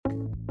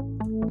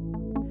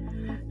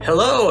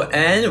Hello,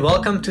 and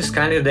welcome to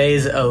Skynet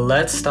Today's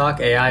Let's Talk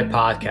AI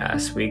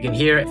podcast, where you can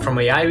hear from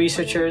AI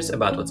researchers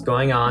about what's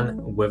going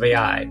on with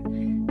AI.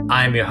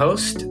 I'm your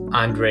host,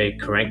 Andrei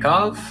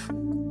Kurenkov.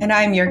 And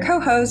I'm your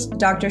co-host,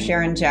 Dr.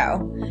 Sharon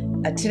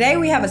Zhao. Today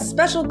we have a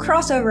special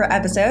crossover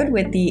episode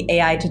with the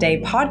AI Today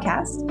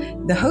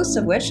podcast, the hosts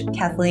of which,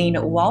 Kathleen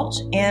Walch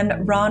and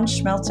Ron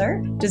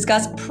Schmelzer,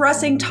 discuss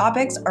pressing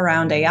topics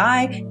around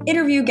AI,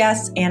 interview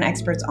guests and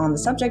experts on the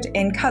subject,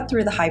 and cut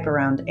through the hype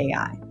around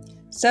AI.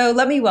 So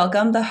let me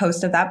welcome the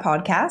host of that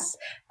podcast,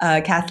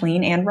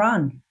 Kathleen and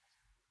Ron.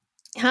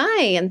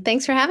 Hi, and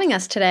thanks for having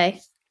us today.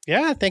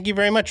 Yeah, thank you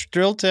very much.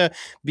 Thrilled to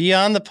be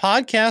on the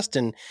podcast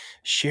and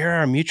share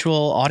our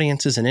mutual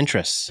audiences and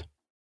interests.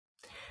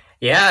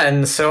 Yeah,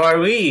 and so are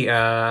we.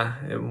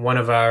 One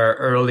of our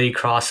early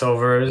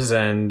crossovers,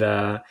 and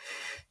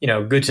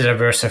good to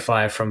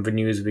diversify from the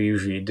news we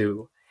usually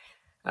do.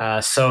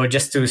 So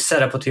just to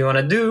set up what we want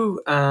to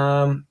do,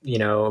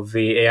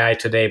 the AI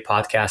Today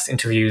podcast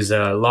interviews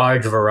a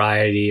large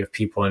variety of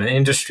people in the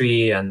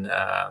industry and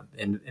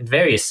in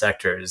various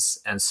sectors.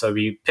 And so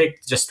we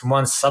picked just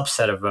one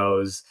subset of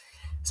those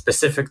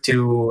specific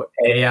to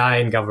AI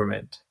and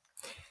government.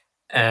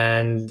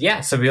 And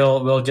yeah, so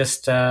we'll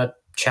just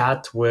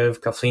chat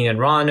with Kathleen and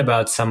Ron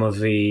about some of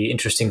the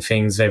interesting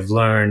things they've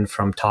learned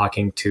from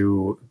talking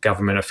to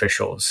government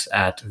officials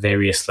at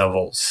various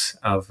levels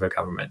of the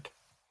government.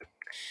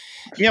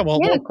 Yeah, well,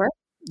 great.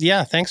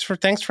 Yeah, thanks for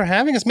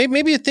having us.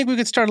 Maybe I think we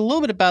could start a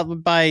little bit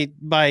about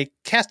by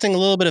casting a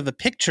little bit of a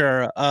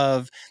picture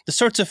of the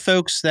sorts of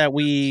folks that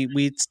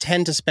we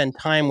tend to spend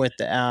time with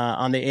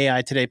on the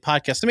AI Today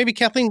podcast. So maybe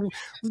Kathleen,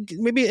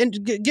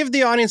 give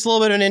the audience a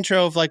little bit of an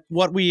intro of like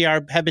what we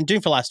have been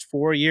doing for the last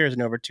 4 years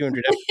and over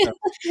 200 episodes.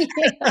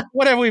 Yeah.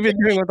 What have we been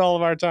doing with all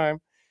of our time?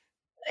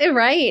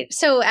 Right.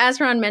 So as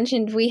Ron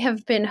mentioned, we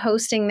have been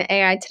hosting the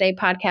AI Today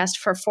podcast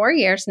for 4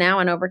 years now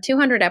and over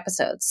 200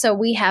 episodes. So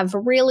we have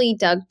really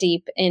dug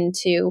deep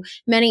into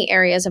many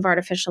areas of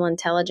artificial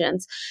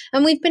intelligence.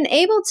 And we've been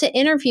able to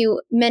interview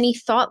many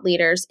thought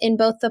leaders in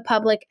both the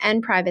public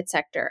and private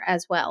sector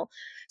as well.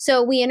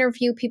 So we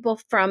interview people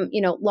from,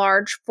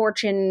 large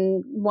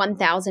Fortune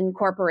 1000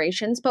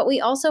 corporations, but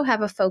we also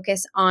have a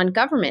focus on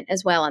government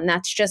as well. And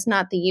that's just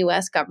not the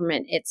US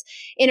government. It's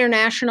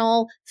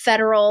international,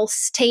 federal,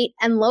 state,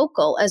 and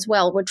local as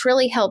well, which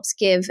really helps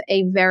give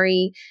a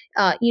very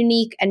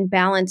unique and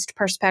balanced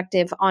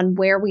perspective on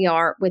where we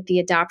are with the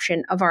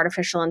adoption of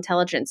artificial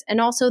intelligence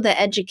and also the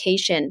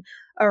education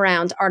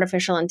around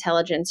artificial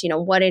intelligence,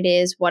 what it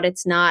is, what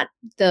it's not,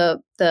 the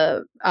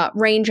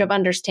range of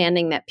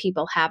understanding that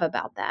people have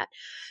about that.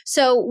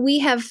 So we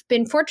have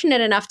been fortunate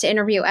enough to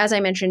interview, as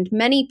I mentioned,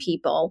 many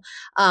people,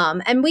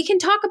 and we can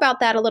talk about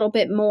that a little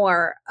bit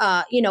more,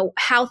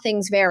 how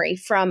things vary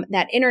from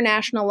that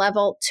international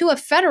level to a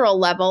federal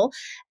level,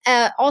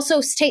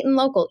 also state and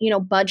local,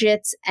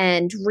 budgets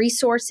and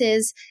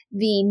resources,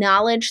 the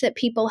knowledge that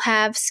people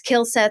have,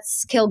 skill sets,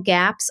 skill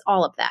gaps,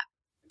 all of that.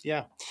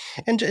 Yeah.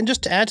 And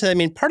just to add to that, I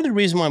mean, part of the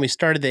reason why we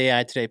started the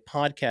AI Today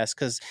podcast,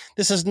 because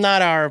this is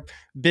not our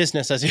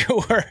business, as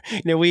you were,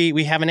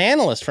 we have an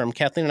analyst firm.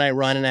 Kathleen and I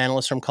run an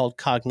analyst firm called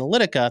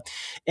Cognilytica.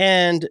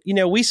 And,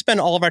 we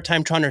spend all of our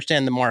time trying to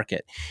understand the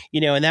market,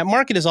 and that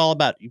market is all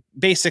about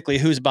basically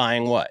who's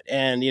buying what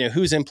and,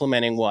 who's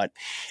implementing what.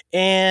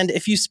 And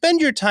if you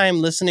spend your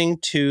time listening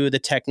to the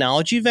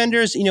technology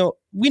vendors,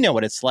 we know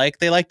what it's like.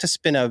 They like to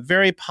spin a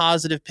very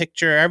positive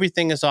picture.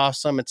 Everything is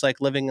awesome. It's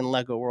like living in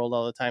Lego world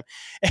all the time.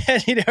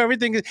 And,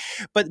 everything.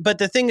 But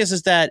the thing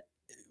is that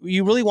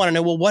you really want to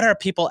know, well, what are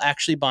people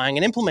actually buying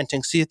and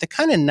implementing? So you have to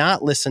kind of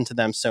not listen to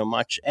them so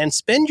much and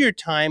spend your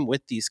time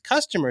with these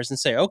customers and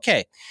say,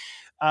 okay,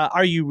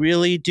 are you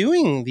really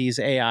doing these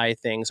AI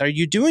things? Are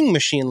you doing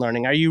machine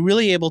learning? Are you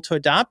really able to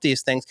adopt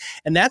these things?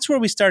 And that's where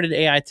we started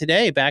AI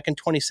Today back in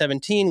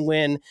 2017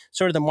 when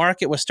sort of the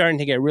market was starting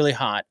to get really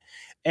hot.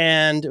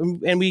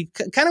 And we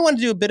kind of want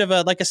to do a bit of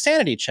a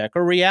sanity check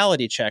or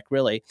reality check,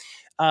 really.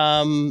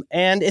 And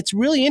it's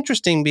really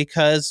interesting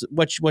because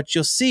what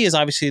you'll see is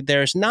obviously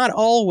there's not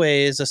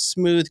always a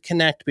smooth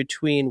connect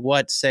between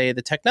what, say,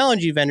 the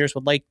technology vendors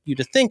would like you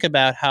to think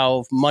about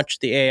how much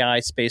the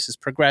AI space is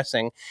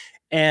progressing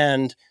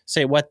and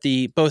say what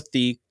both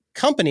the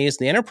companies,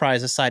 the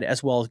enterprises side,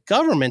 as well as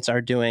governments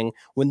are doing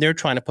when they're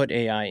trying to put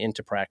AI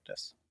into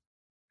practice.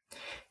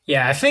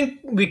 Yeah, I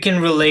think we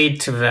can relate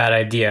to that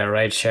idea,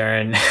 right,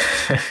 Sharon?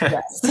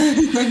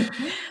 Yes.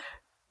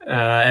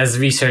 As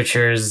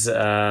researchers,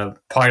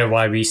 part of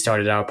why we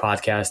started our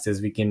podcast is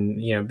we can,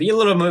 be a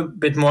little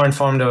bit more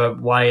informed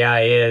of what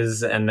AI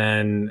is, and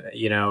then,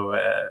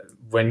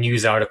 when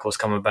news articles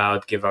come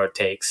about, give our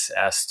takes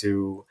as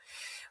to,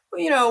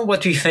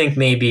 what we think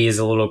maybe is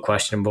a little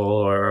questionable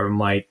or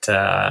might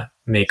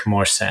make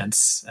more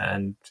sense.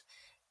 And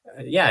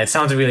yeah, it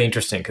sounds really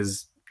interesting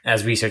because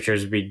as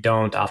researchers, we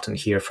don't often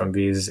hear from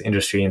these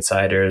industry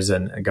insiders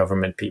and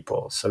government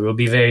people. So we'll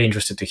be very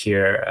interested to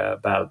hear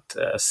about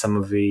some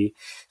of the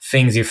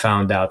things you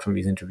found out from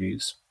these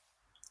interviews.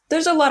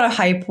 There's a lot of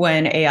hype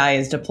when AI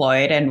is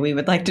deployed, and we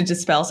would like to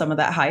dispel some of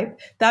that hype.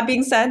 That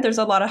being said, there's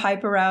a lot of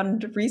hype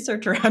around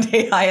research around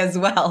AI as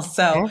well.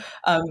 So,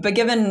 but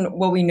given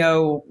what we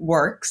know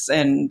works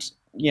and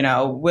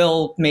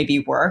will maybe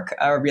work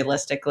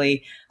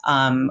realistically,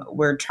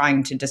 we're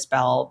trying to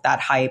dispel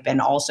that hype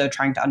and also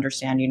trying to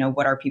understand,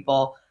 what are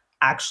people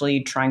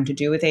actually trying to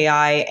do with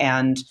AI,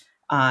 and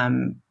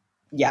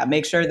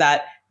make sure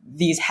that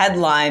these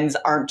headlines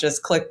aren't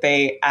just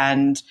clickbait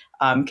and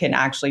can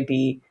actually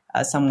be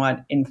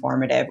somewhat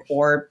informative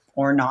or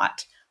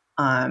not.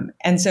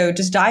 And so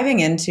just diving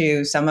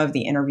into some of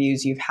the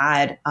interviews you've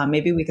had,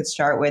 maybe we could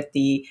start with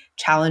the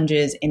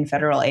challenges in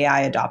federal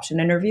AI adoption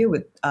interview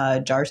with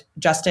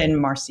Justin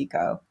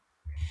Marsico.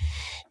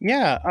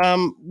 Yeah,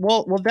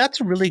 well, that's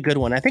a really good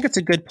one. I think it's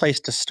a good place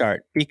to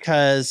start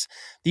because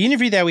the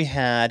interview that we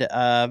had,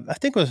 I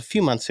think it was a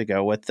few months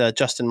ago with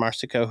Justin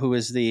Marsico, who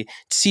is the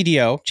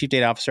CDO, Chief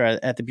Data Officer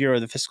at the Bureau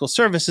of the Fiscal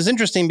Service, is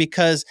interesting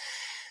because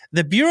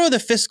the Bureau of the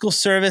Fiscal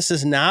Service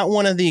is not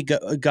one of the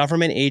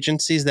government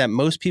agencies that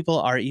most people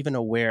are even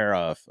aware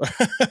of.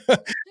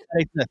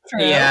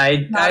 Yeah,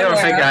 I don't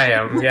think I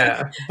am.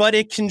 Yeah. But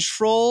it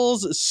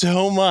controls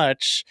so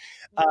much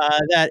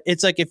that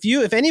it's like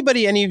if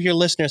any of your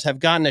listeners have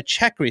gotten a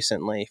check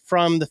recently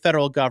from the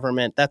federal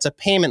government, that's a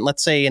payment,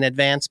 let's say an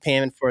advance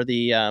payment for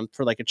the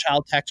for like a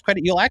child tax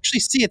credit, you'll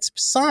actually see it's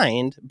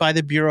signed by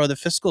the Bureau of the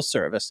Fiscal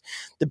Service.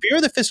 The Bureau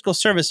of the Fiscal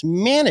Service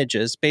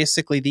manages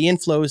basically the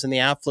inflows and the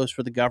outflows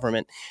for the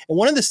government. And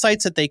one of the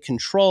sites that they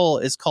control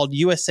is called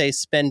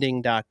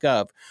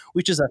usaspending.gov,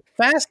 which is a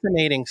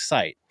fascinating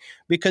site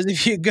because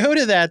if you go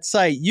to that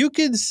site, you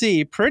can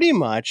see pretty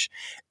much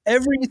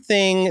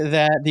everything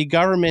that the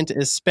government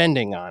is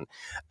spending on,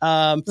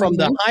 from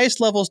the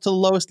highest levels to the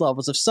lowest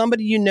levels. If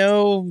somebody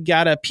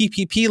got a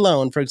PPP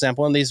loan, for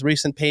example, one of these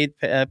recent paid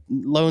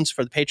loans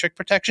for the Paycheck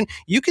Protection,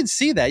 you can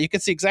see that. You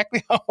can see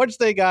exactly how much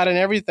they got and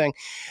everything.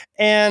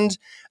 And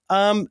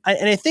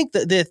I think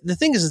that the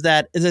thing is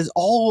that it is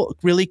all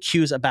really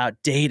cues about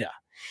data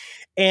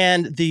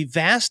and the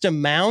vast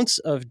amounts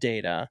of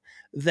data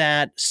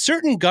that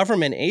certain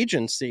government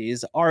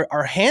agencies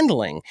are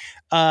handling,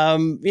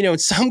 in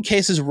some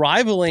cases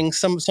rivaling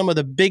some of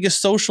the biggest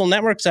social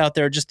networks out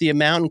there, just the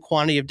amount and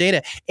quantity of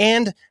data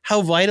and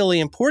how vitally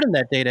important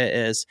that data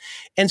is.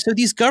 And so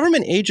these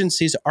government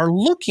agencies are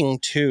looking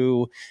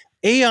to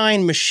AI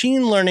and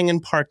machine learning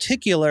in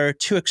particular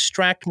to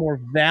extract more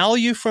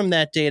value from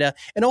that data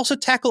and also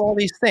tackle all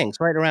these things,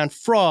 right, around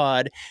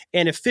fraud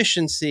and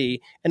efficiency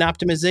and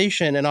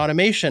optimization and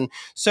automation.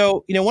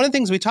 So, one of the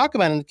things we talk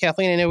about, and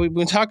Kathleen, I know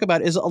we talk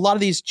about, is a lot of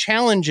these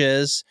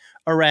challenges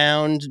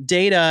around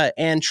data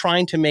and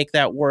trying to make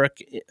that work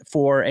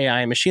for AI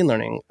and machine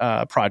learning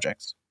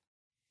projects.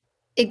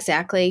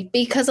 Exactly.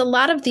 Because a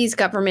lot of these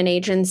government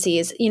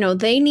agencies,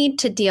 they need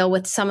to deal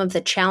with some of the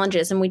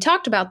challenges. And we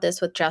talked about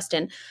this with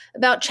Justin,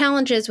 about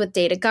challenges with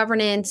data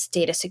governance,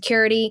 data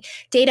security,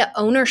 data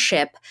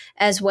ownership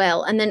as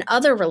well, and then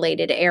other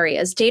related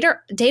areas.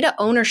 Data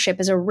ownership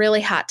is a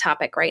really hot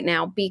topic right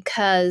now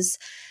because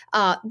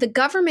the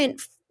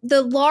government,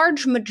 the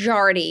large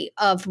majority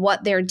of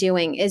what they're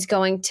doing is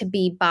going to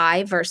be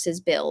buy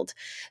versus build.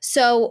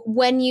 So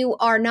when you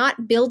are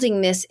not building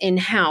this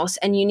in-house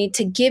and you need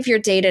to give your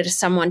data to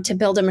someone to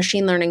build a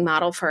machine learning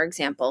model, for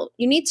example,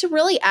 you need to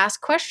really ask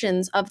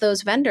questions of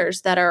those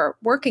vendors that are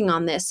working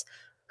on this.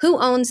 Who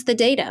owns the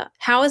data?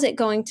 How is it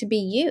going to be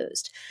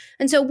used?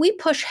 And so we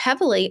push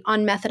heavily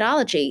on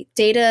methodology,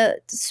 data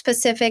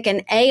specific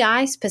and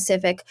AI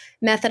specific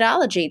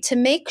methodology to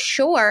make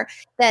sure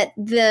that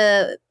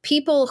the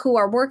people who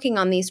are working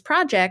on these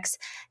projects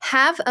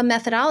have a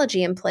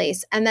methodology in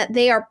place and that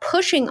they are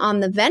pushing on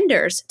the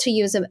vendors to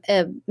use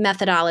a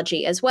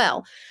methodology as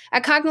well.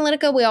 At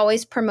Cognilytica, we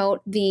always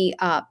promote the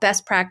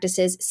best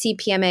practices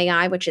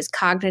CPM-AI, which is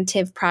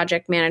Cognitive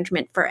Project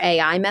Management for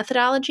AI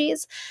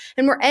methodologies.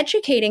 And we're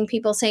educating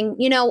people saying,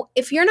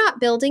 if you're not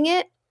building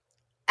it,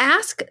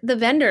 ask the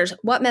vendors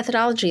what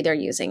methodology they're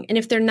using. And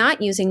if they're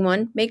not using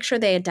one, make sure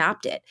they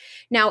adopt it.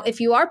 Now, if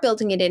you are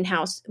building it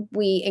in-house,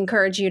 we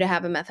encourage you to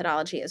have a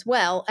methodology as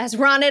well. As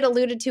Ron had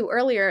alluded to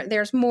earlier,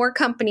 there's more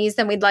companies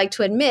than we'd like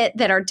to admit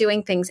that are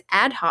doing things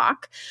ad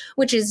hoc,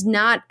 which is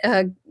not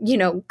a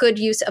good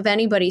use of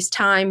anybody's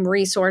time,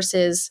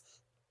 resources,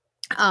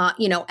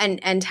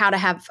 and how to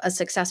have a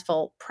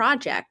successful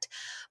project.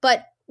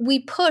 But we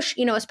push,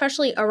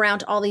 especially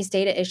around all these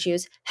data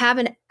issues, have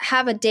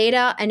a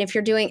data, and if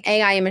you're doing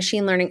AI and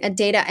machine learning, a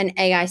data and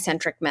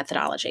AI-centric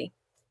methodology.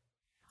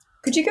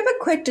 Could you give a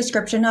quick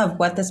description of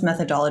what this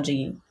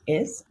methodology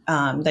is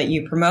that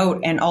you promote?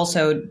 And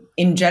also,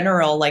 in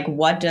general,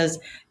 what does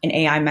an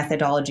AI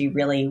methodology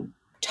really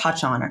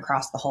touch on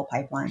across the whole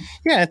pipeline?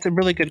 Yeah, it's a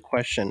really good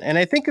question. And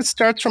I think it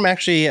starts from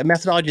actually a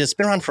methodology that's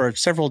been around for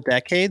several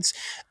decades.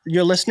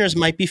 Your listeners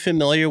might be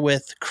familiar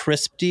with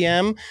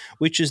CRISP-DM,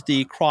 which is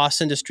the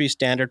cross-industry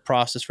standard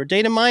process for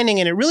data mining.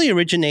 And it really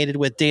originated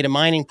with data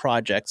mining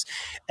projects.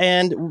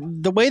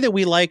 And the way that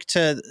we like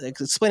to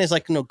explain is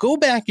go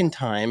back in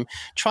time,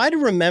 try to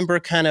remember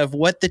kind of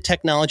what the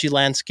technology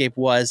landscape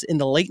was in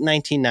the late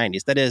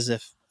 1990s. That is,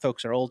 if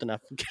folks are old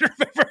enough to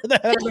remember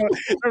that. I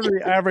don't know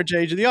the average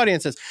age of the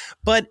audience is.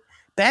 But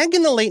back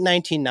in the late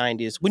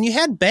 1990s, when you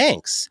had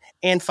banks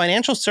and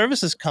financial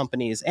services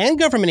companies and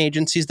government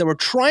agencies that were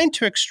trying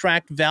to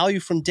extract value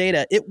from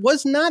data, it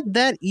was not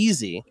that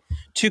easy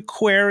to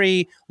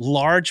query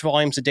large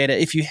volumes of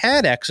data if you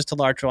had access to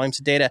large volumes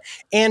of data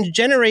and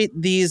generate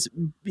these,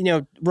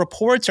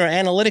 reports or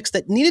analytics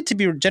that needed to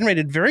be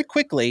generated very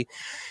quickly.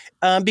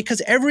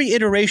 Because every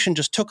iteration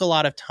just took a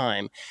lot of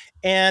time.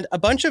 And a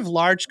bunch of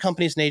large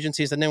companies and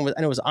agencies, and then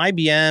it was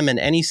IBM and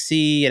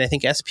NEC and I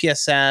think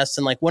SPSS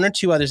and like one or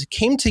two others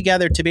came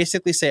together to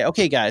basically say,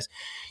 okay, guys,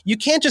 you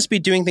can't just be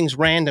doing things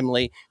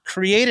randomly,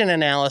 create an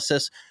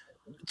analysis,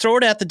 throw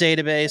it at the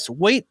database,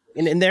 wait,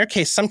 in their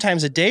case,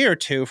 sometimes a day or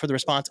two for the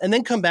response, and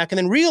then come back and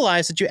then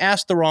realize that you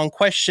asked the wrong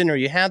question or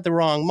you had the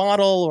wrong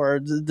model or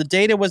the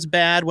data was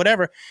bad,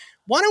 whatever.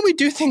 Why don't we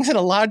do things in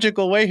a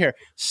logical way here?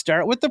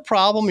 Start with the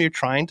problem you're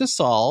trying to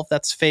solve.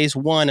 That's phase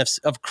one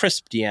of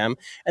CRISP-DM.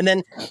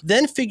 And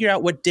then figure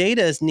out what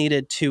data is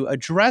needed to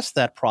address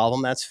that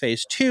problem. That's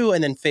phase two.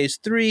 And then phase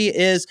three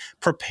is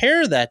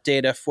prepare that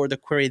data for the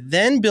query,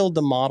 then build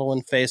the model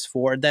in phase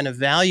four, then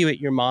evaluate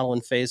your model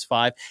in phase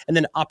five, and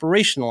then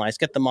operationalize,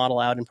 get the model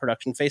out in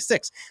production phase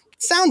six.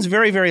 Sounds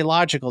very, very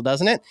logical,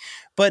 doesn't it?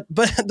 But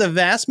the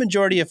vast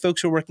majority of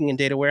folks who are working in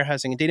data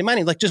warehousing and data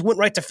mining just went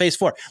right to phase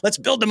four. Let's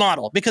build the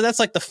model because that's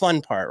like the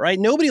fun part, right?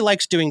 Nobody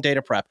likes doing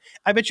data prep.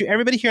 I bet you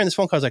everybody here in this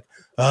phone call is like,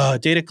 oh,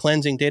 data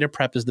cleansing, data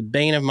prep is the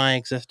bane of my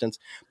existence.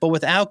 But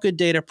without good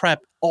data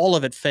prep, all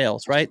of it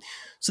fails, right?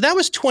 So that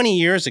was 20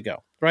 years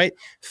ago, right?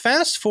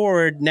 Fast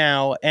forward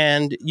now,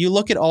 and you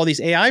look at all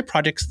these AI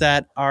projects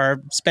that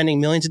are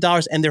spending millions of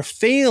dollars and they're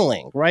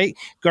failing, right?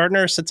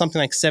 Gartner said something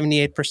like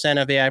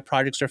 78% of AI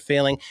projects are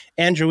failing.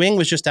 Andrew Ng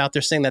was just out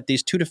there saying that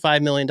these $2 to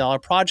 $5 million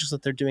projects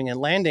that they're doing and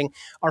landing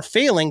are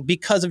failing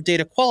because of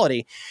data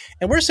quality.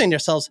 And we're saying to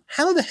ourselves,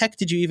 how the heck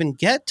did you even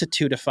get to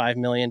 $2 to $5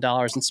 million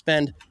and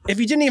spend if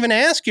you didn't even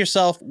ask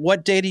yourself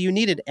what data you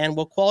needed and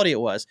what quality it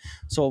was?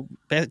 So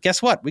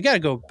guess what? We got to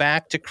go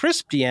back to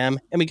CRISP-DM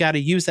and we got to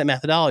use that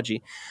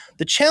methodology.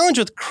 The challenge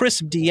with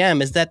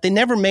CRISP-DM is that they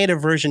never made a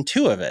version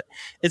 2 of it.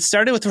 It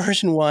started with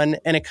version 1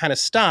 and it kind of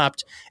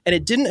stopped, and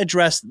it didn't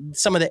address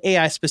some of the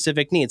AI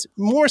specific needs,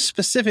 more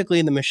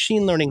specifically the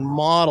machine learning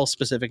model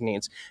specific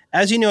needs.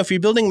 As you know, if you're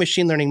building a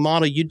machine learning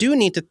model, you do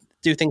need to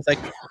do things like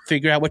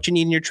figure out what you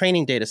need in your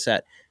training data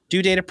set,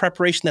 do data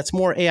preparation that's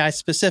more AI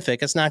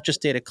specific. It's not just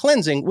data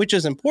cleansing, which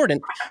is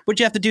important, but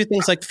you have to do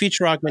things like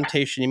feature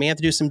augmentation. You may have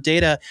to do some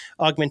data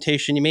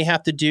augmentation. You may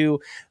have to do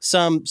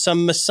some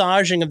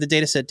massaging of the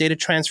data set, data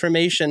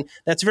transformation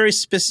that's very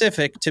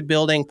specific to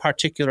building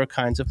particular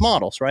kinds of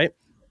models, right?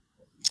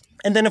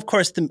 And then, of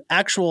course, the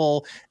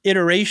actual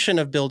iteration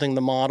of building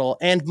the model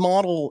and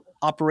model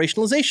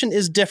operationalization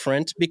is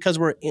different because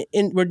we're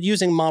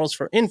using models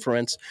for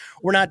inference.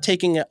 We're not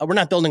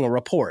building a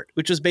report,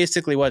 which is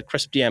basically what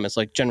CRISP-DM is,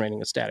 like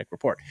generating a static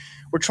report.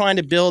 We're trying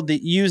to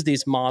use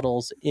these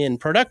models in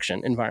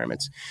production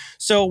environments.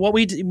 So what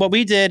we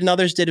did and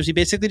others did is we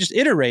basically just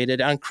iterated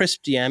on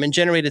CRISP-DM and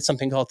generated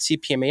something called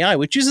CPM-AI,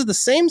 which uses the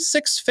same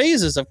 6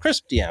 phases of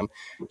CRISP-DM,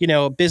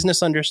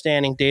 business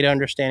understanding,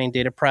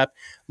 data prep,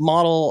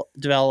 model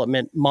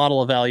development,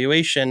 model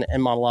evaluation,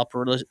 and model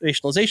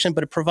operationalization,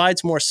 but it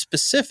provides more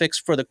specifics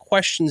for the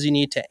questions you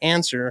need to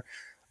answer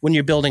when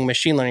you're building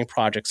machine learning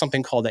projects,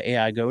 something called the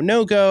AI go,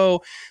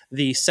 no-go,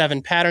 the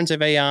 7 patterns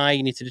of AI,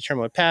 you need to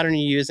determine what pattern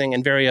you're using,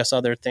 and various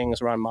other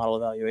things around model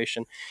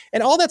evaluation.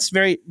 And all that's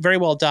very, very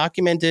well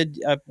documented.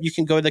 You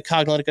can go to the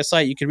Cognilytica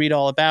site, you can read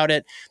all about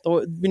it.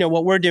 But,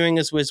 what we're doing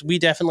is we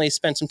definitely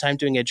spent some time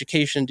doing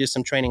education, do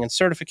some training and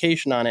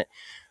certification on it.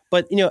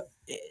 But,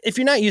 if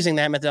you're not using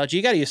that methodology,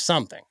 you got to use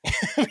something.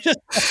 You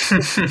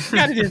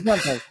got to do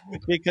something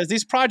because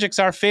these projects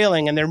are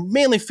failing, and they're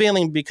mainly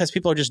failing because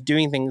people are just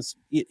doing things.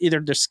 Either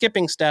they're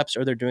skipping steps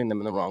or they're doing them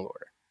in the wrong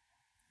order.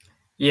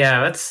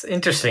 Yeah, that's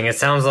interesting. It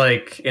sounds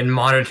like in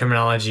modern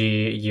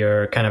terminology,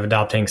 you're kind of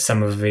adopting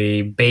some of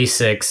the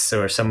basics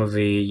or some of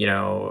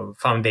the,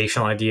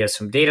 foundational ideas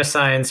from data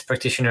science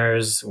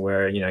practitioners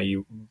where,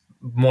 you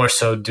more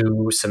so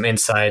do some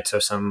insights or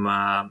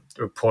some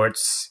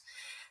reports,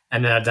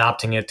 and then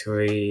adapting it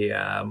to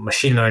a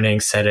machine learning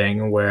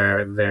setting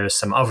where there's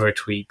some other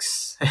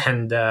tweaks.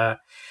 And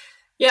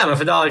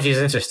methodology is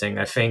interesting.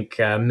 I think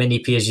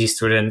many PhD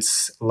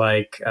students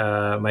like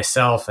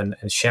myself and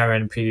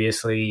Sharon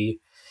previously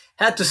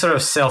had to sort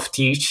of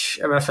self-teach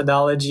a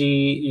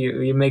methodology.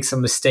 You make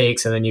some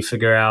mistakes and then you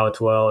figure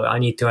out, well, I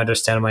need to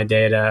understand my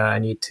data. I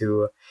need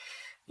to,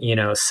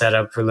 set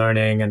up for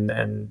learning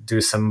and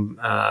do some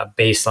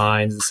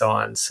baselines and so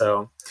on.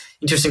 So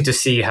interesting to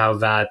see how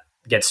that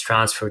gets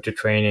transferred to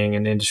training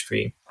and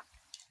industry.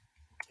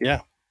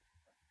 Yeah.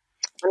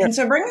 And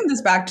so bringing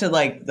this back to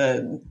like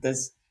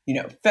this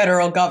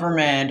federal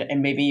government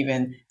and maybe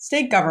even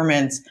state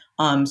governments.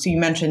 So you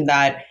mentioned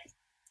that,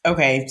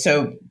 okay,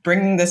 so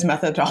bringing this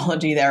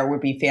methodology there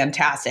would be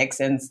fantastic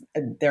since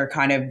they're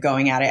kind of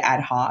going at it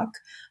ad hoc.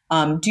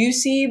 Do you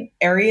see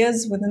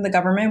areas within the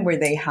government where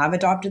they have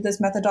adopted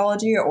this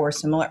methodology or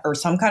similar or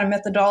some kind of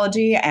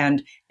methodology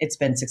and it's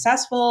been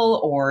successful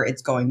or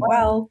it's going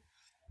well?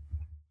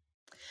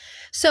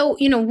 So,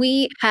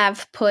 we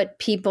have put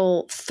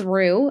people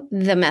through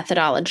the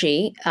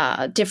methodology,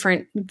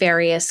 different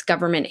various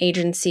government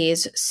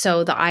agencies.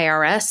 So the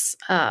IRS,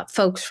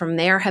 folks from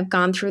there have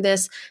gone through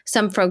this.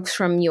 Some folks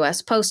from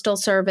U.S. Postal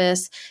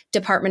Service,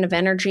 Department of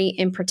Energy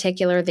in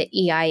particular, the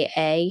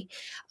EIA.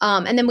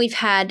 And then we've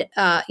had,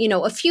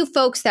 a few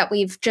folks that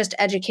we've just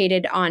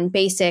educated on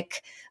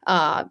basic,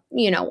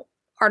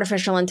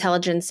 artificial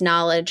intelligence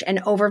knowledge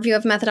and overview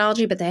of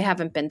methodology, but they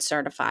haven't been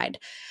certified.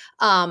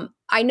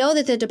 I know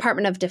that the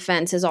Department of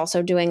Defense is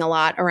also doing a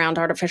lot around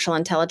artificial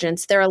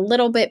intelligence. They're a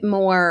little bit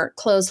more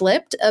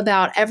close-lipped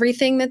about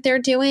everything that they're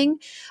doing.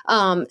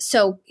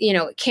 So,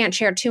 can't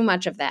share too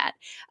much of that.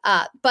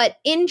 But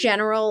in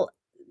general,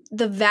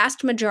 the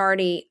vast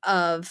majority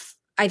of,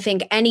 I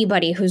think,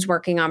 anybody who's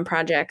working on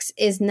projects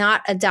is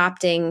not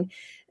adopting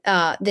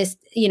this,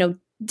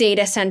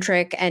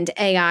 data-centric and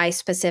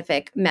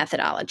AI-specific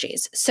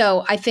methodologies.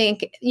 So I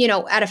think,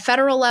 at a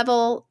federal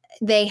level,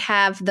 they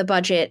have the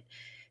budget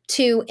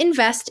to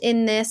invest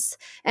in this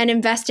and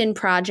invest in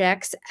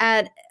projects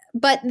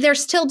but they're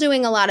still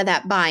doing a lot of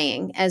that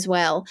buying as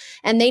well.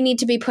 And they need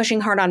to be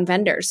pushing hard on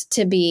vendors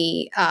to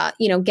be,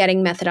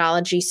 getting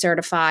methodology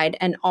certified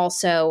and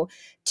also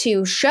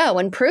to show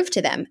and prove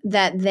to them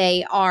that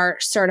they are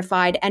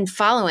certified and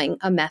following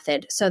a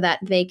method so that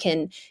they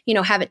can,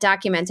 have it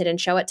documented and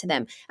show it to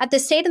them. At the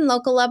state and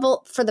local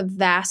level, for the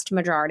vast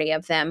majority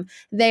of them,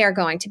 they are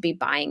going to be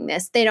buying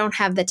this. They don't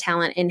have the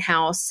talent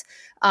in-house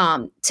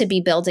to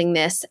be building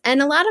this.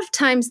 And a lot of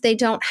times they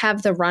don't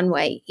have the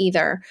runway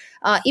either,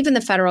 even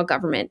the federal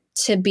government,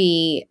 to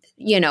be,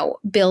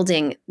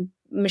 building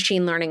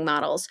machine learning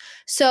models.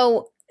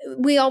 So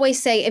we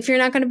always say, if you're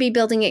not going to be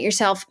building it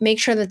yourself, make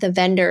sure that the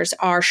vendors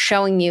are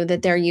showing you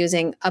that they're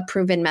using a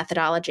proven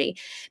methodology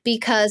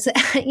because,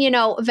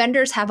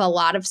 vendors have a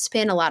lot of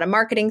spin, a lot of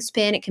marketing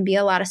spin. It can be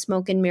a lot of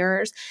smoke and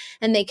mirrors,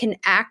 and they can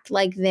act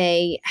like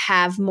they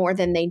have more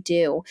than they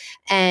do.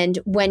 And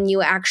when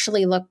you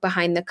actually look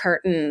behind the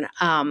curtain,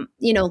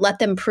 let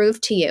them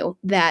prove to you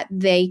that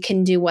they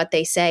can do what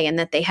they say and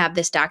that they have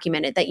this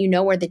documented, that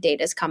where the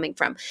data is coming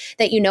from,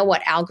 that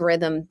what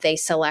algorithm they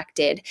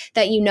selected,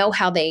 that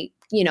how they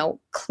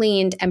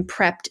cleaned and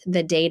prepped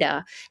the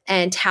data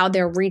and how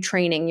they're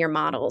retraining your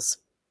models.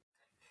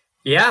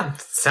 Yeah,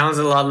 sounds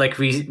a lot like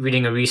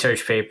reading a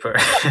research paper,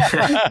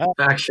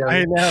 actually.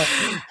 I know.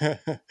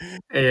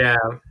 Yeah.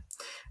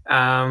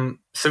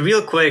 So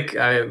real quick,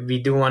 we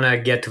do want to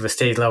get to the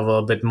state level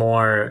a bit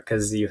more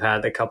because you've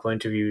had a couple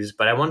interviews,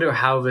 but I wonder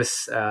how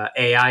this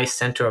AI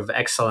Center of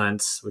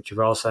Excellence, which you've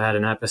also had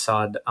an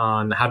episode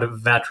on, how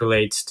that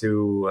relates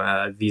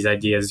to these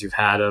ideas you've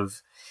had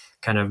of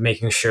kind of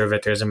making sure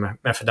that there's a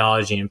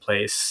methodology in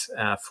place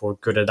for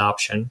good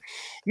adoption.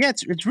 Yeah,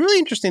 it's really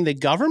interesting. The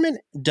government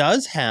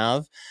does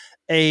have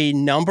a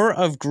number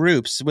of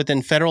groups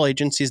within federal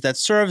agencies that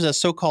serves as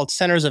so-called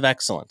centers of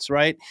excellence,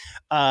 right?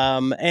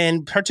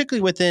 And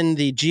particularly within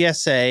the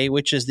GSA,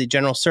 which is the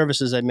General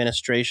Services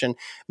Administration,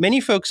 many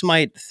folks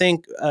might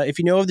think, if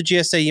you know of the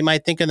GSA, you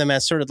might think of them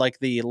as sort of like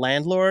the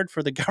landlord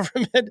for the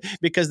government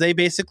because they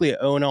basically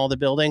own all the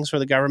buildings for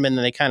the government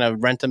and they kind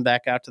of rent them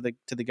back out to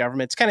the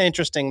government. It's kind of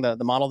interesting, the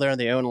model there.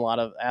 They own a lot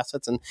of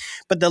assets.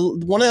 But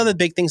one of the other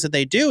big things that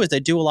they do is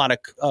they do a lot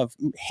of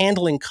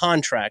handling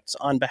contracts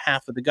on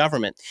behalf of the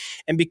government.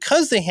 And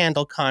because they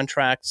handle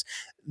contracts,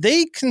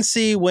 they can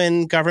see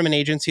when government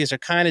agencies are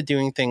kind of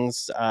doing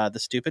things the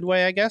stupid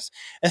way, I guess.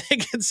 And they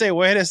can say,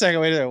 wait a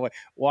second,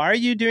 why are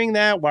you doing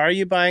that? Why are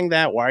you buying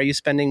that? Why are you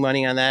spending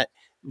money on that?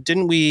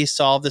 Didn't we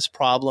solve this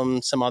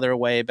problem some other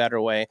way,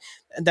 better way?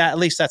 At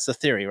least that's the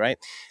theory, right?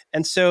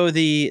 And so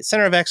the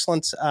Center of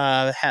Excellence,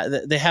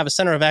 they have a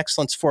Center of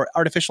Excellence for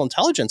Artificial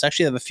Intelligence.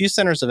 Actually, they have a few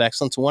centers of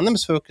excellence. One of them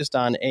is focused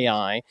on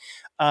AI.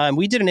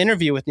 We did an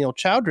interview with Neil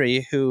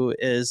Chowdhury, who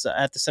is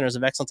at the Centers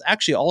of Excellence,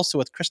 actually also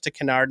with Krista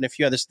Kennard and a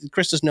few others.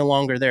 Krista's no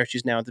longer there.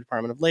 She's now at the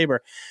Department of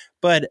Labor.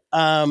 But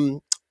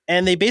and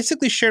they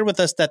basically shared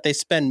with us that they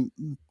spend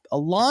a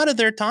lot of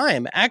their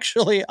time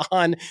actually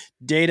on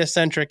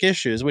data-centric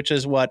issues, which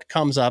is what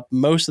comes up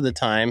most of the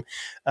time,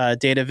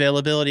 data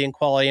availability and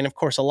quality. And of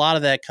course, a lot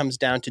of that comes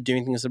down to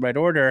doing things in the right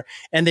order.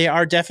 And they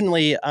are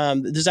definitely,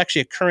 there's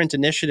actually a current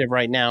initiative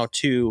right now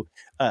to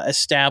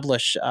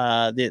establish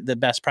the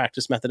best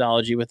practice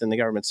methodology within the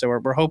government. So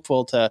we're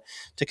hopeful to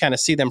kind of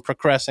see them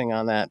progressing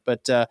on that.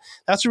 But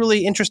that's a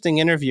really interesting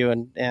interview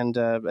and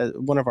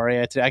one of our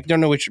AI today. I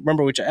don't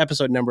remember which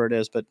episode number it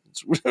is, but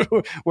it's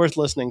worth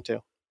listening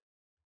to.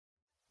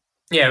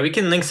 Yeah, we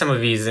can link some of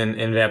these in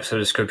the episode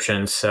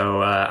description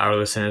so our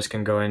listeners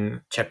can go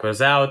and check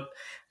those out.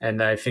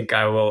 And I think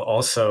I will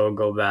also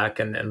go back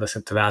and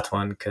listen to that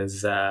one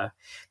because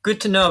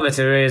good to know that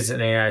there is an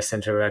AI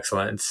Center of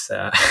Excellence,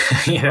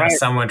 right.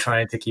 Someone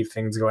trying to keep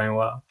things going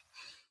well.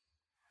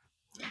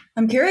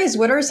 I'm curious,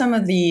 what are some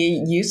of the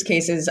use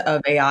cases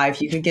of AI?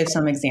 If you could give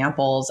some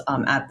examples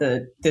at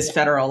this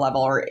federal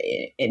level or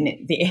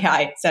in the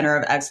AI Center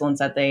of Excellence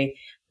that they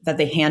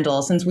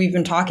handle. Since we've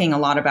been talking a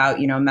lot about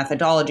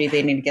methodology,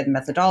 they need to get the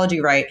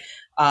methodology right.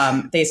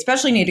 They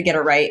especially need to get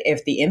it right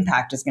if the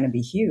impact is going to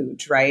be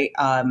huge, right?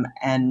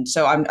 And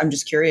so I'm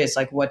just curious,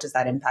 like, what does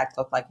that impact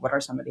look like? What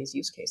are some of these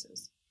use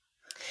cases?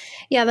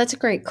 Yeah, that's a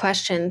great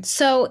question.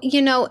 So,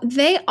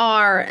 they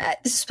are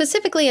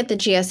specifically at the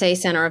GSA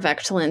Center of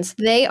Excellence,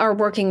 they are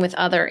working with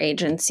other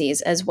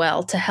agencies as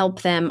well to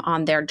help them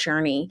on their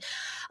journey.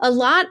 A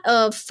lot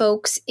of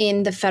folks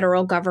in the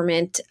federal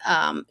government,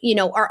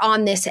 are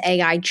on this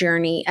AI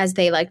journey, as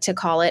they like to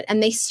call it,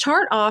 and they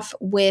start off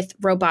with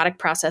robotic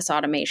process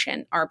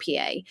automation,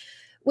 RPA,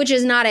 which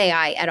is not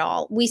AI at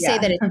all. We say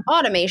that it's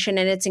automation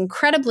and it's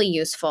incredibly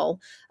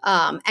useful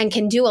and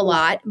can do a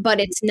lot,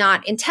 but it's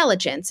not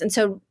intelligence. And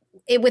so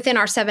within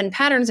our 7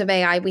 patterns of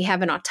AI, we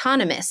have an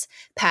autonomous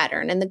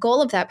pattern. And the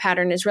goal of that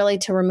pattern is really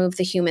to remove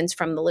the humans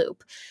from the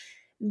loop.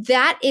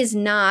 That is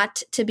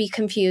not to be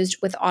confused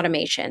with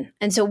automation.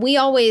 And so we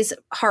always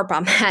harp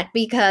on that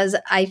because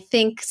I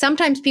think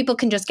sometimes people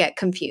can just get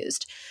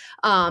confused.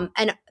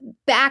 And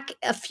back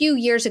a few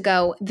years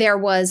ago, there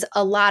was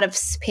a lot of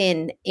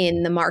spin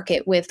in the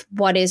market with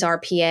what is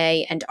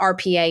RPA and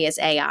RPA is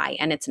AI,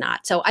 and it's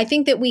not. So I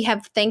think that we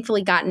have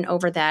thankfully gotten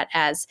over that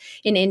as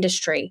an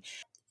industry.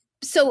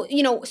 So,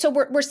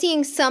 we're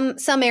seeing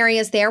some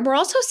areas there. We're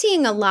also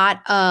seeing a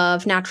lot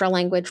of natural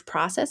language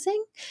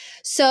processing.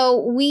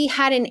 So we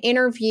had an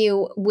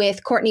interview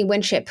with Courtney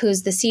Winship,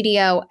 who's the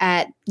CDO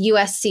at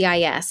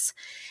USCIS.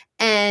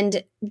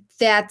 And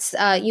that's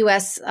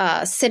U.S.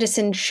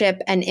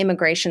 Citizenship and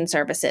Immigration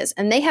Services.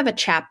 And they have a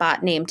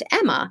chatbot named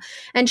Emma.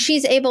 And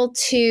she's able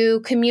to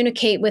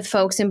communicate with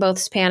folks in both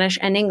Spanish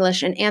and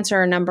English and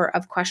answer a number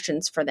of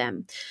questions for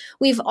them.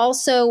 We've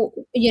also,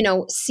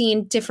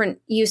 seen different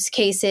use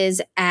cases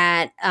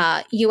at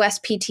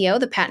USPTO,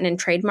 the Patent and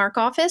Trademark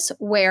Office,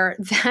 where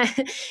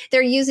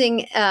they're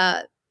using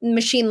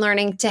machine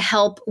learning to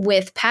help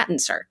with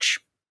patent search.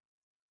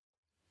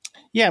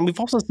 Yeah, and we've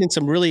also seen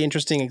some really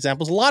interesting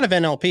examples, a lot of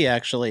NLP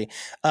actually,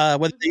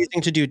 whether they're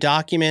using to do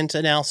document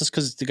analysis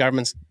because the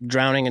government's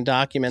drowning in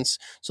documents.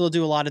 So they'll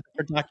do a lot of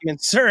different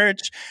document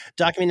search,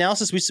 document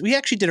analysis. We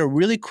actually did a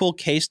really cool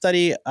case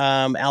study,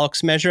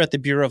 AlexMeasure at the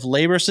Bureau of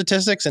Labor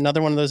Statistics,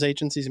 another one of those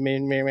agencies you may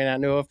or may not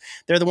know of.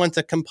 They're the ones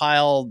that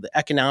compile the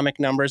economic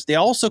numbers. They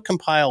also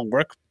compile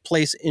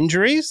workplace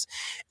injuries.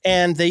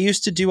 And they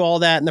used to do all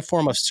that in the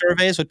form of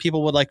surveys, where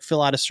people would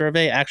fill out a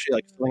survey,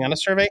 actually filling out a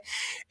survey.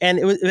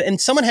 And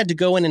someone had to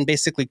go in and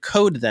basically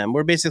code them.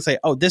 We're basically say,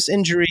 oh, this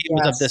injury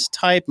was of this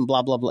type and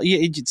blah, blah, blah.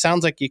 It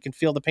sounds like you can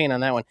feel the pain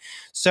on that one.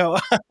 So,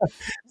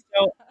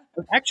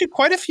 actually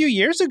quite a few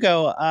years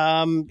ago,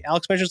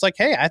 AlexMeasure's like,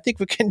 hey, I think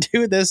we can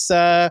do this.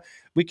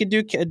 We could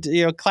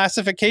do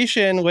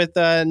classification with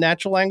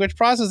natural language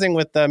processing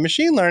with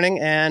machine learning,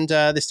 and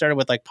they started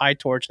with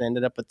PyTorch and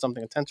ended up with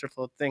something, a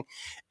TensorFlow thing,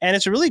 and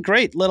it's a really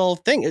great little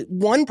thing.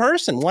 One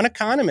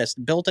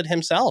economist built it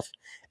himself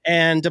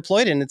and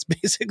deployed it, and it's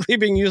basically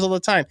being used all the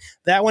time.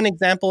 That one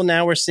example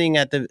now we're seeing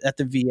at the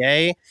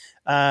VA,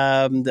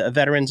 the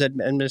Veterans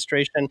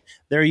Administration,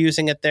 they're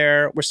using it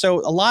there. So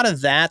a lot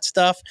of that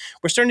stuff,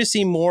 we're starting to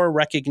see more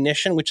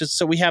recognition,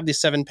 so we have these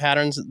 7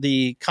 patterns.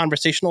 The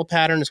conversational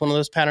pattern is one of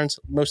those patterns,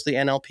 mostly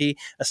NLP.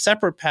 A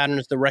separate pattern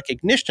is the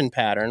recognition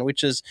pattern,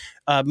 which is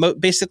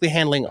basically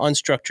handling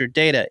unstructured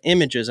data,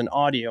 images and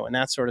audio and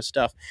that sort of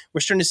stuff.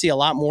 We're starting to see a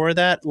lot more of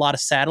that, a lot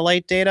of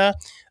satellite data.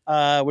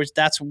 Which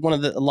that's a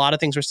lot of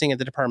things we're seeing at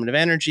the Department of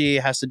Energy.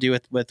 It has to do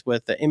with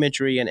the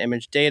imagery and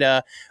image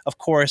data. Of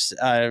course,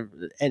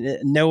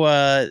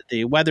 NOAA,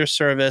 the Weather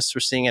Service, we're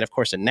seeing it, of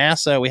course, at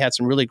NASA. We had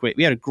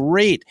a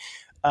great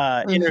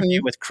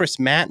interview with Chris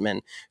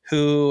Mattman,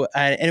 who,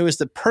 and it was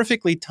the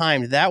perfectly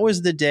timed. That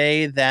was the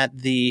day that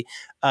the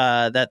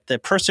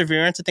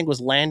Perseverance, I think,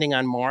 was landing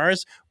on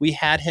Mars. We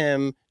had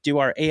him do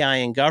our AI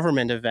in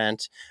Government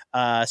event.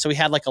 So we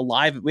had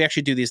we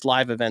actually do these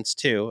live events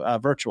too,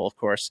 virtual, of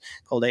course,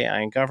 called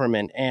AI in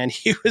Government. And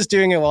he was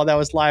doing it while that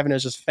was live. And it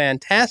was just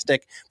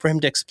fantastic for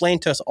him to explain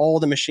to us all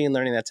the machine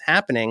learning that's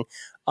happening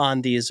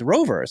on these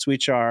rovers,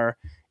 which are,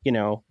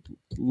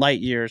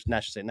 light years,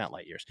 not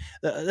light years,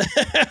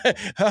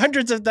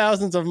 hundreds of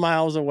thousands of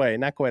miles away,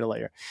 not quite a light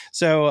year.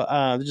 So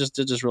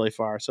just really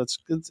far. So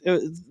it's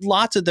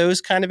lots of those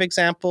kind of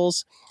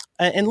examples,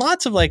 and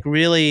lots of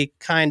really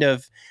kind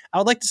of, I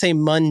would like to say,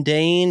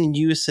 mundane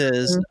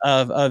uses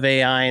of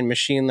AI and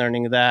machine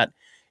learning that,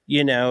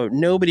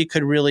 nobody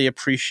could really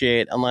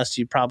appreciate unless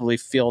you probably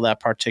feel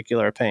that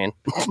particular pain.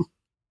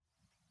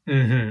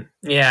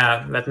 Mm-hmm.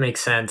 Yeah, that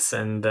makes sense.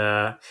 And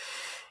I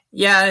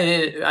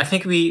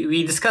think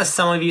we discuss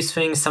some of these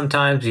things.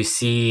 Sometimes we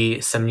see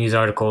some news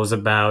articles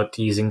about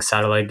using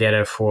satellite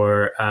data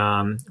for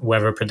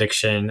weather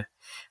prediction,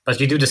 but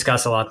we do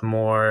discuss a lot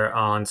more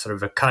on sort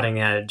of a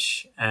cutting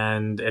edge.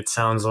 And it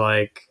sounds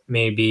like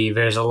maybe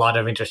there's a lot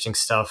of interesting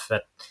stuff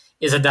that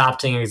is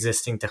adopting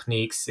existing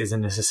techniques,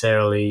 isn't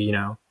necessarily,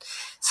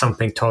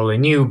 something totally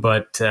new,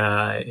 but,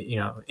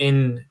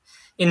 in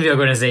the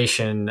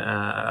organization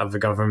of the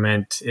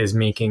government is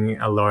making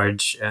a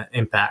large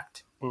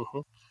impact. Mm-hmm.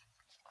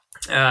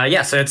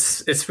 So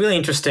it's really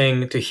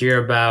interesting to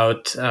hear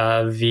about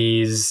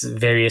these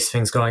various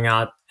things going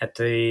on at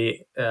the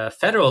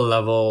federal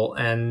level.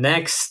 And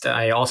next,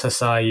 I also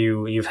saw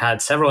you've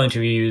had several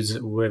interviews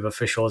with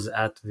officials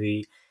at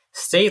the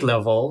state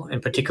level,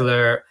 in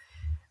particular,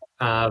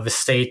 the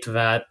state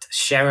that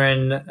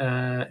Sharon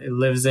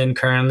lives in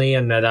currently,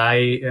 and that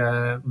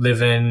I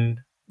live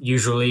in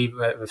usually,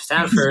 with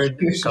Stanford,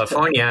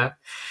 California.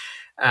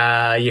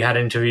 You had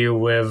an interview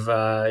with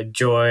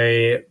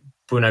Joy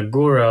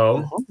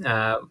Bunaguro,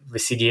 the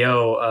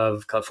CDO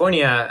of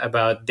California,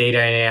 about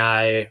data and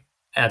AI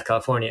at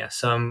California.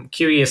 So I'm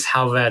curious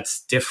how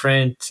that's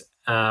different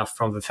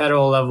from the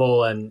federal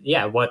level, and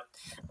what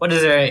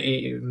is there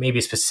maybe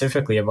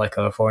specifically about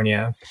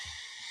California?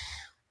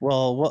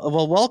 Well,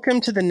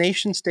 welcome to the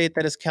nation state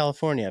that is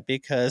California,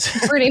 because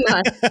pretty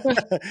much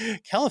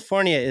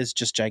California is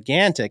just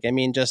gigantic. I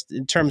mean, just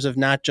in terms of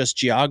not just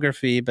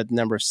geography, but the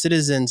number of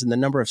citizens and the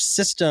number of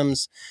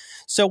systems.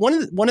 So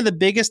one of the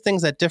biggest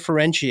things that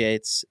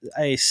differentiates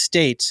a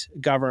state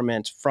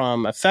government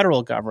from a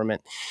federal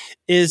government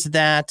is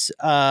that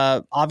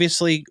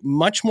obviously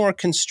much more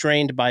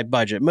constrained by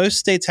budget. Most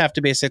states have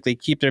to basically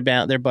keep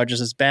their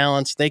budgets as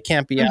balanced. They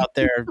can't be out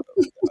there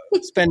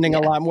spending a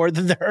lot more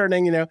than they're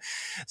earning,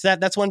 So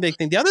that's one big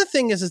thing. The other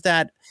thing is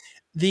that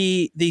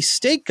the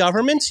state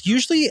governments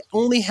usually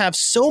only have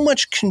so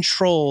much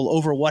control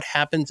over what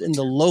happens in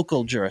the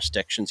local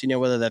jurisdictions,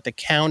 whether that the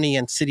county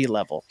and city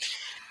level.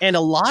 And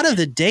a lot of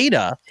the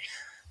data,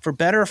 for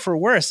better or for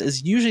worse,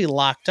 is usually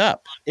locked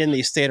up in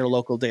the state or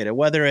local data,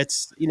 whether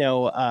it's,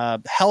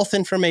 health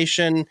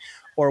information,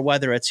 or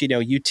whether it's,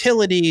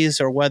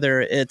 utilities, or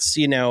whether it's,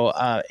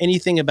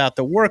 anything about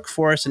the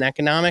workforce and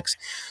economics.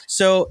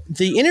 So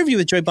the interview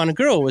with Joy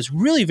Bunaguro was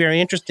really very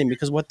interesting,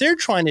 because what they're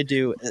trying to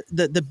do,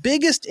 the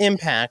biggest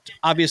impact,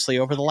 obviously,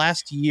 over the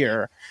last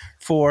year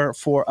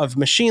of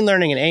machine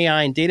learning and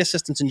AI and data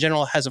systems in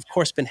general has, of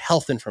course, been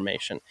health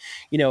information.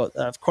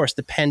 Of course,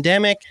 the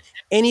pandemic,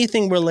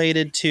 anything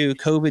related to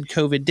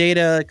COVID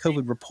data,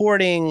 COVID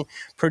reporting,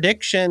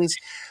 predictions.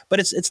 But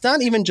it's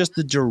not even just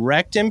the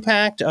direct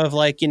impact of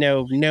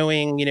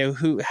knowing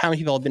how many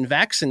people have been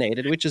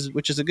vaccinated, which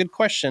is a good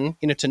question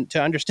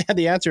to understand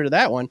the answer to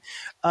that one,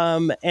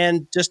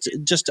 and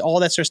just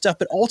all that sort of stuff.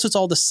 But also it's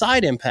all the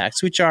side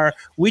impacts, which are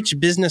which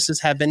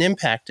businesses have been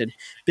impacted,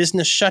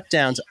 business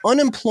shutdowns,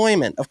 unemployment,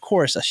 of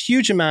course, a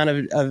huge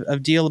amount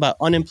of deal about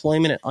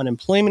unemployment and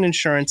unemployment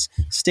insurance,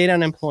 state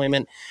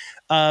unemployment.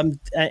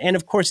 And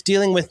of course,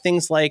 dealing with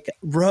things like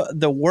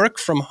the work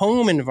from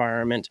home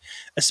environment,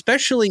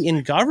 especially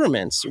in governments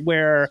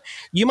where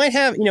you might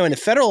have, in a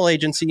federal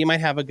agency, you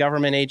might have a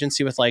government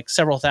agency with like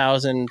several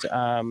thousand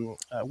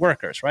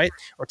workers, right?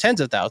 Or tens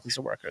of thousands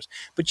of workers.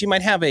 But you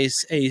might have a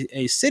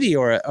city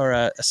or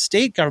a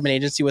state government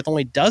agency with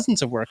only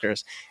dozens of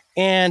workers.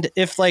 And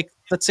if,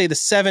 let's say the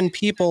 7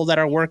 people that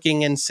are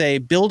working in, say,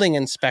 building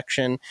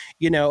inspection,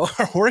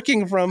 are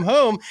working from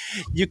home,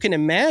 you can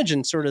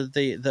imagine sort of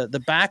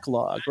the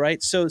backlog,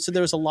 right? So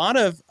there was a lot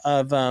of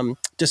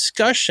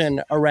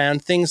discussion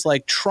around things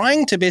like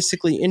trying to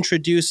basically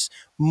introduce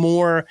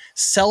more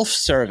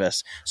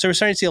self-service. So we're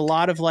starting to see a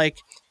lot of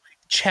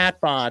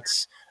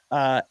chatbots,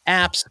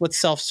 apps with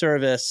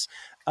self-service,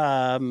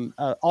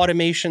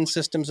 automation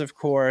systems, of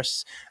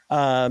course,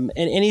 so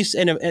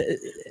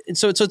the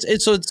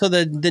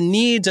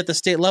needs at the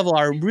state level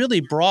are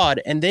really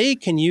broad, and they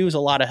can use a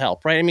lot of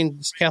help, right? I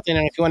mean, Kathleen,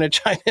 if you want to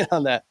chime in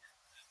on that.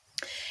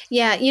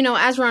 Yeah,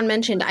 as Ron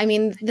mentioned, I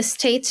mean, the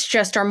states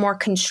just are more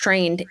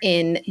constrained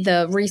in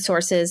the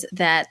resources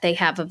that they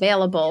have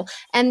available,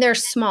 and they're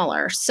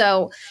smaller.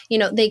 So,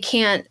 they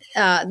can't,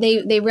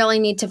 they really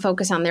need to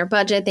focus on their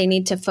budget. They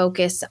need to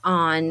focus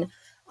on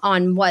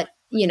what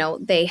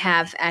they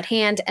have at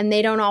hand, and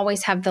they don't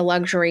always have the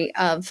luxury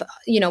of,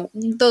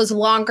 those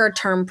longer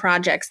term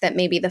projects that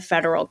maybe the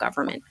federal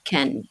government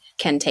can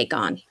take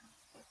on.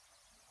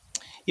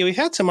 Yeah, we've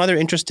had some other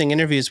interesting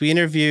interviews. We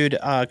interviewed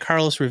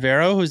Carlos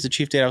Rivero, who's the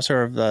chief data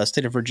officer of the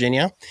state of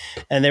Virginia,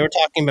 and they were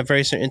talking about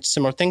very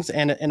similar things.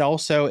 And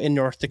also in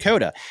North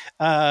Dakota,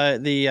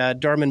 the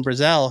Dorman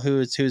Brazel,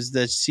 who's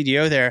the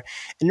CDO there.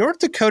 And North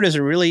Dakota is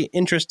a really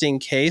interesting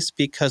case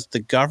because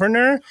the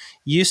governor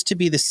used to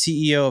be the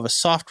CEO of a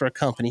software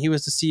company. He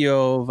was the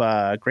CEO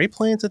of Great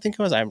Plains, I think it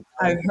was. I've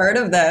heard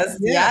of this.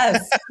 Yeah.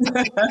 Yes.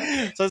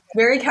 So it's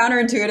very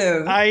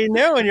counterintuitive. I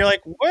know. And you're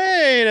like,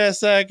 wait a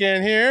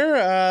second here.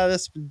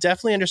 This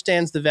definitely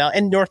understands the value.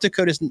 And North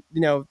Dakota is,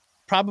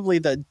 probably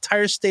the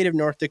entire state of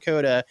North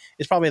Dakota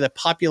is probably the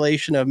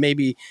population of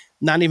maybe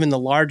not even the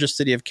largest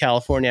city of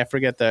California. I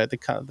forget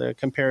the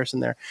comparison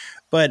there.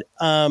 But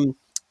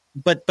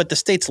but the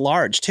state's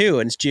large too,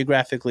 and it's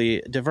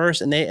geographically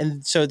diverse,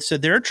 and so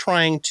they're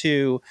trying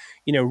to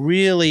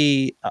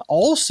really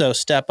also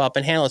step up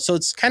and handle it. So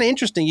it's kind of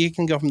interesting. You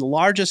can go from the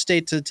largest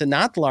state to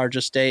not the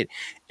largest state,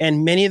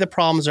 and many of the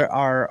problems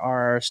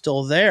are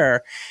still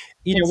there.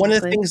 Exactly. One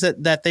of the things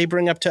that they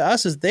bring up to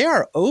us is they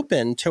are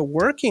open to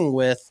working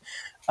with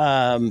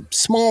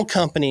small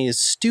companies,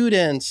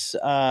 students,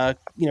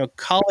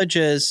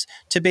 colleges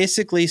to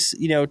basically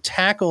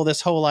tackle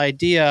this whole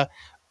idea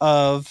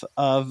of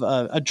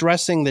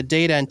addressing the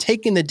data and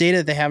taking the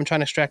data they have and trying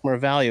to extract more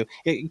value.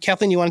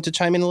 Kathleen, you wanted to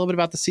chime in a little bit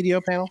about the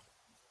CDO panel?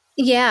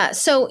 Yeah.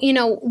 So,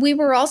 we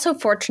were also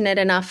fortunate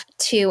enough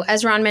to,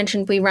 as Ron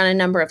mentioned, we run a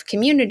number of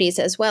communities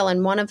as well.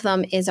 And one of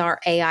them is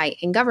our AI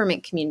in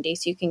Government community.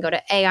 So you can go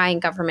to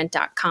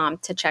aiingovernment.com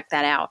to check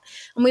that out.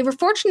 And we were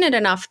fortunate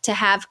enough to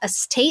have a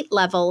state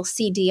level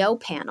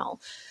CDO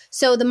panel.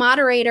 So the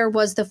moderator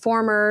was the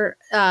former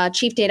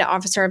chief data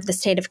officer of the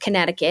state of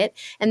Connecticut.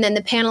 And then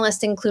the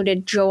panelists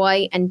included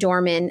Joy and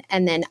Dorman,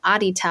 and then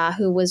Adita,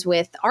 who was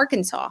with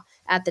Arkansas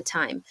at the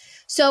time.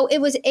 So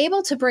it was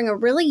able to bring a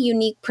really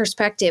unique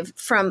perspective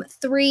from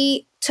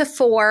 3 to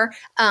 4,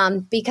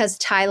 because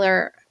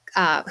Tyler,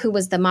 who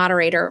was the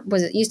moderator,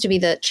 used to be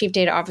the chief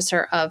data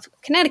officer of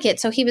Connecticut.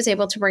 So he was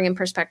able to bring in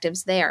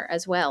perspectives there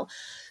as well.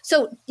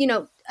 So,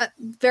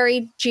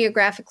 very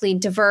geographically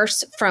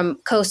diverse from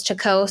coast to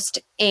coast,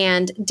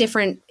 and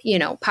different,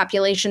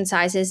 population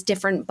sizes,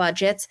 different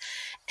budgets.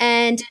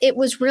 And it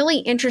was really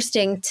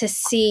interesting to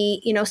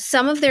see,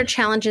 some of their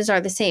challenges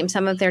are the same.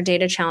 Some of their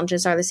data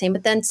challenges are the same,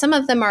 but then some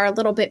of them are a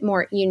little bit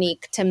more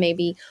unique to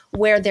maybe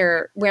where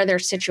they're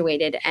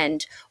situated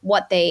and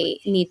what they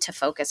need to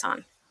focus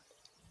on.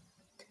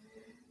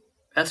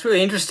 That's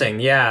really interesting.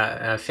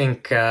 Yeah, I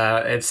think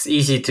it's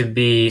easy to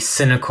be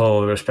cynical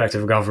with respect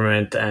to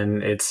government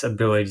and its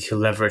ability to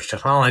leverage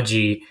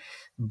technology.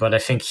 But I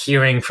think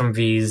hearing from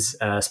these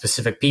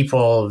specific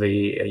people,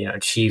 the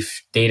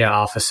chief data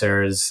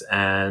officers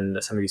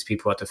and some of these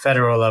people at the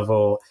federal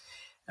level,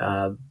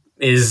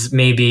 is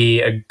maybe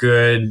a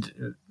good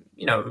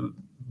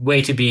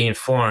way to be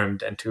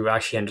informed and to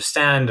actually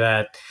understand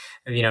that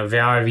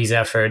there are these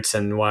efforts,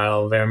 and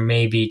while there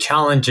may be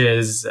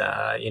challenges,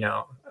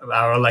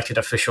 our elected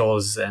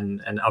officials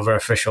and other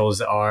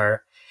officials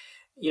are,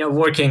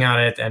 working on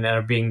it and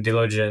are being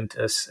diligent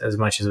as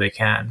much as they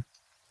can.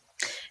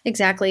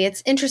 Exactly.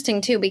 It's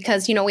interesting too,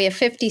 because, we have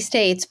 50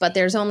 states, but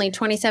there's only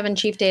 27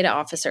 chief data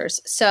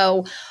officers.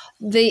 So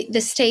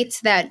the states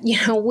that,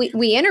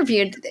 we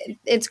interviewed,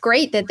 it's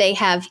great that they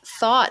have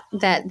thought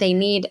that they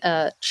need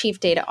a chief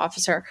data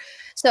officer.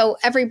 So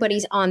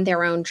everybody's on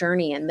their own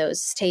journey, and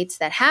those states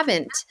that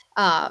haven't,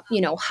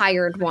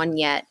 hired one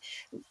yet,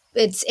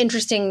 it's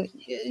interesting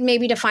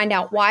maybe to find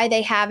out why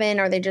they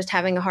haven't. Are they just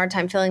having a hard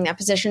time filling that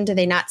position? Do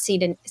they not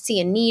see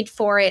a need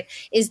for it?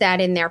 Is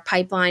that in their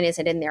pipeline? Is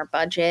it in their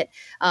budget?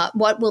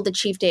 What will the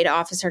chief data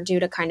officer do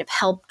to kind of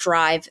help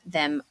drive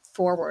them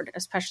forward?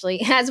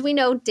 Especially as we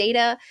know,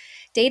 data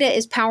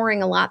is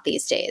powering a lot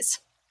these days.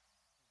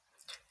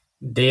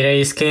 Data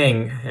is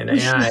king in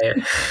AI.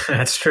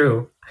 That's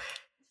true.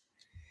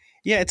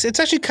 Yeah, it's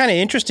actually kind of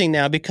interesting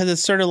now, because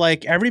it's sort of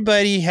like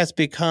everybody has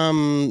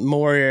become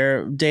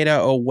more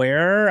data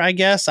aware, I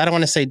guess. I don't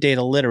want to say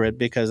data literate,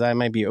 because I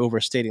might be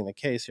overstating the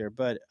case here,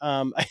 but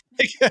I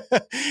think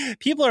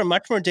people are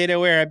much more data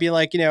aware. I'd be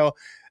like,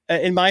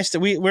 in my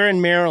state, we're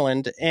in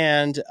Maryland,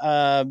 and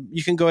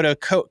you can go to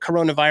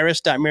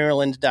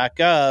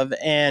coronavirus.maryland.gov,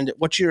 and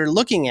what you're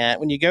looking at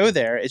when you go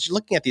there is you're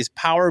looking at these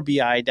Power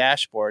BI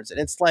dashboards, and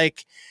it's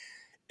like,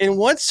 in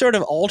what sort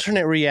of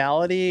alternate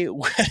reality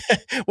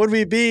would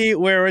we be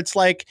where it's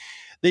like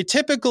the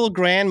typical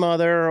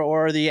grandmother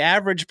or the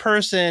average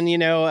person,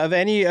 of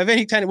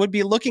any kind would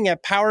be looking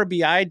at Power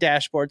BI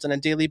dashboards on a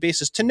daily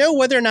basis to know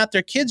whether or not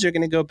their kids are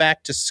going to go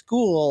back to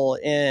school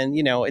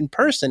in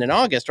person in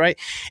August, right?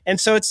 And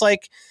so it's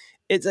like,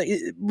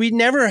 we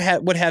never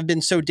would have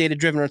been so data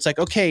driven. Where it's like,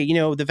 okay,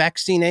 the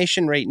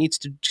vaccination rate needs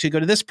to go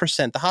to this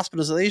percent. The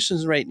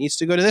hospitalizations rate needs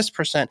to go to this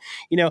percent.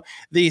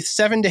 The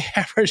 7-day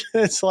average.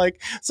 It's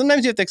like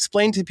sometimes you have to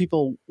explain to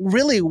people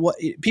really what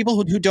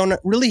people who don't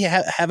really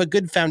have a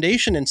good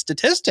foundation in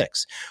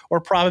statistics or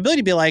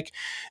probability. Be like,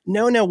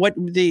 no, what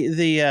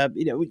the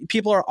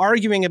people are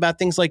arguing about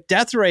things like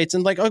death rates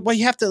and like, oh, well,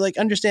 you have to like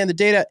understand the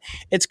data.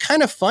 It's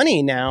kind of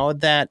funny now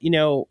that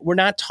we're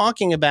not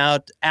talking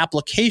about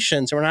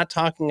applications. We're not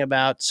talking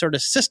about sort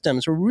of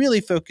systems. We're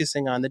really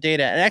focusing on the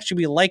data. And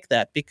actually we like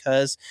that,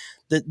 because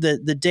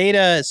the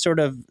data sort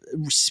of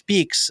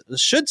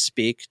should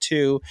speak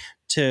to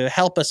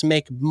help us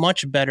make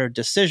much better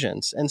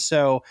decisions. And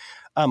so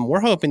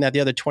we're hoping that the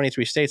other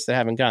 23 states that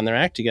haven't gotten their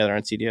act together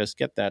on CDOs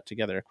get that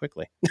together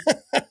quickly.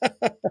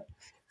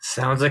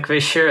 Sounds like they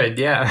should,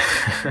 yeah.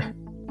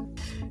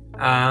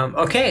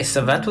 Okay,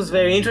 so that was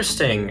very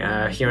interesting,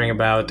 hearing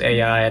about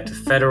AI at the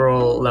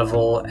federal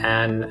level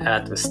and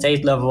at the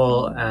state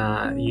level.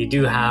 You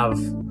do have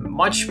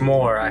much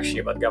more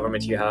actually about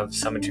government. You have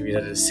some interviews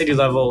at the city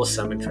level,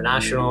 some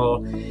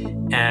international,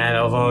 and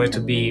although it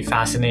would be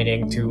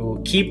fascinating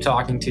to keep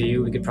talking to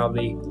you, we could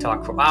probably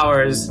talk for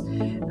hours.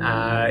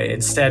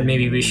 Instead,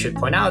 maybe we should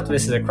point out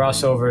this is a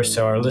crossover so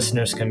our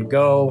listeners can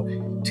go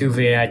to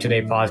the AI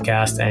Today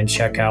podcast and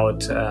check out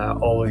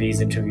all of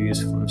these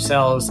interviews for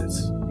themselves. It's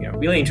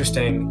really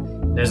interesting.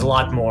 There's a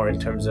lot more in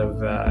terms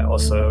of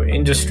also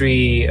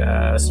industry,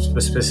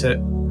 specific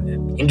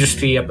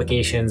industry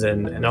applications,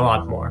 and a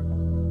lot more.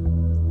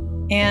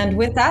 And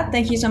with that,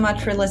 thank you so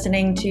much for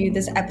listening to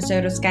this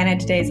episode of Skynet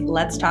Today's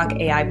Let's Talk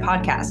AI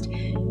podcast.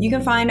 You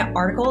can find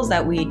articles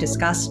that we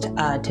discussed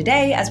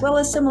today, as well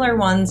as similar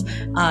ones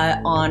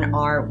on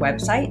our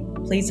website.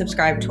 Please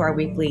subscribe to our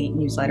weekly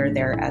newsletter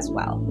there as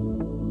well.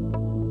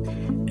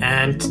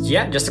 And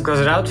yeah, just to close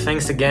it out,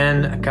 thanks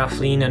again,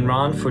 Kathleen and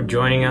Ron, for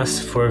joining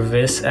us for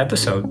this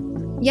episode.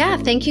 Yeah,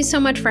 thank you so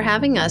much for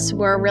having us.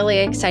 We're really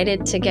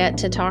excited to get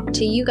to talk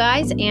to you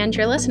guys and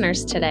your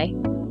listeners today.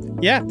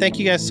 Yeah, thank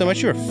you guys so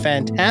much. You were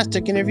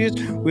fantastic interviews.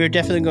 We are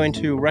definitely going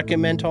to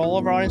recommend to all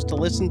of our audience to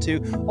listen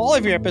to all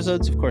of your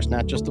episodes, of course,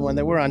 not just the one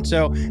that we're on.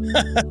 So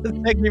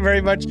thank you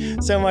very much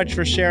so much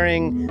for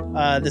sharing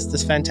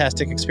this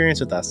fantastic experience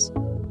with us.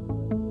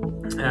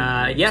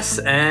 Yes,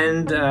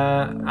 and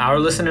our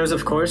listeners,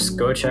 of course,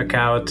 go check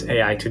out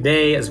AI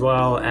Today as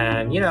well,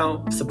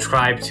 and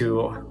subscribe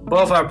to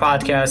both our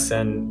podcasts,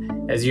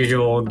 and as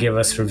usual, give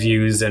us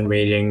reviews and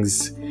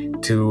ratings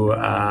to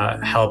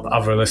help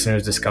other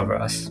listeners discover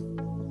us.